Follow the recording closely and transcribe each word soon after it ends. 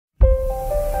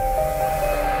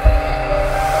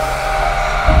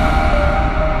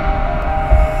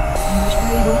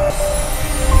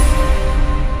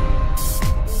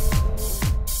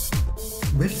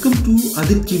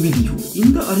அதிர்ச்சி வீடியோ.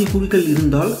 இந்த அறிகுறிகள்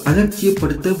இருந்தால்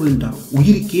அலட்சியப்படுத்த வேண்டாம்,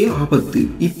 உயிருக்கே ஆபத்து.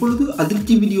 இப்பொழுது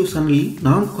அதிர்ச்சி வீடியோ சேனலில்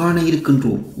நாம் காண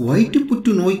இருக்கின்றோம். வயிற்று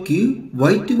புற்று நோய்க்கு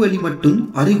வயிற்று வலி மட்டும்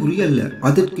அறிகுறி அல்ல,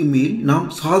 அதற்கு மேல் நாம்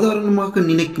சாதாரணமாக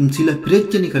நினைக்கும் சில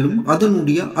பிரச்சனைகளும்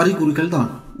அதனுடைய அறிகுறிகள்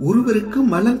தான். ஒருவருக்கு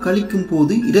மலம் கழிக்கும்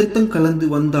போது இரத்தம் கலந்து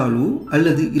வந்தாலோ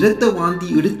அல்லது இரத்த வாந்தி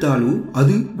எடுத்தாலோ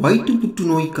அது வயிற்று புற்று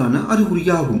நோய்க்கான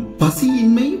அறிகுறியாகும்.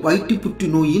 பசியின்மை வயிற்று புற்று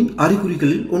நோயின்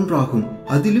அறிகுறிகளில் ஒன்றாகும்.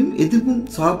 அதிலும் எதுவும்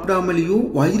சாப்பிடாமலேயோ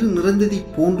வயிறு நிறைந்ததை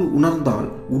போன்று உணர்ந்தால்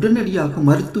உடனடியாக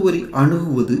மருத்துவரை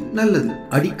அணுகுவது நல்லது.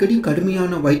 அடிக்கடி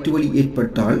கடுமையான வயிற்று வலி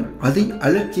ஏற்பட்டால் அதை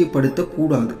அலட்சியப்படுத்த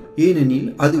கூடாது, ஏனெனில்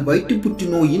அது வயிற்று புற்று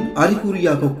நோயின்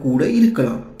அறிகுறியாக கூட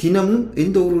இருக்கலாம். தினமும்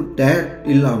எந்த ஒரு டயட்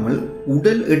இல்லாமல்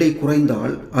உடல் எடை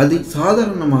குறைந்தால் அதை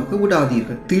சாதாரணமாக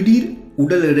விடாதீர்கள். திடீர்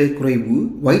உடல் எடை குறைவு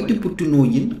வயிற்று புற்று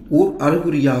நோயின் ஓர்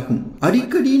அறிகுறியாகும்.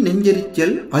 அடிக்கடி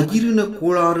நெஞ்செரிச்சல், அஜீரண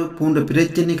கோளாறு போன்ற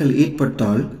பிரச்சனைகள்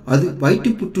ஏற்பட்டால் அது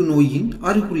வயிற்று புற்று நோயின்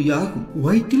அறிகுறியாகும்.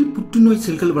 வயிற்றில் புற்றுநோய்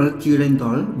செல்கள்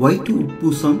வளர்ச்சியடைந்தால் வயிற்று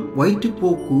உட்பூசம்,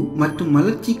 வயிற்றுப்போக்கு மற்றும்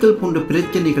மலச்சிக்கல் போன்ற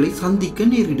பிரச்சனைகளை சந்திக்க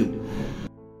நேரிடும்.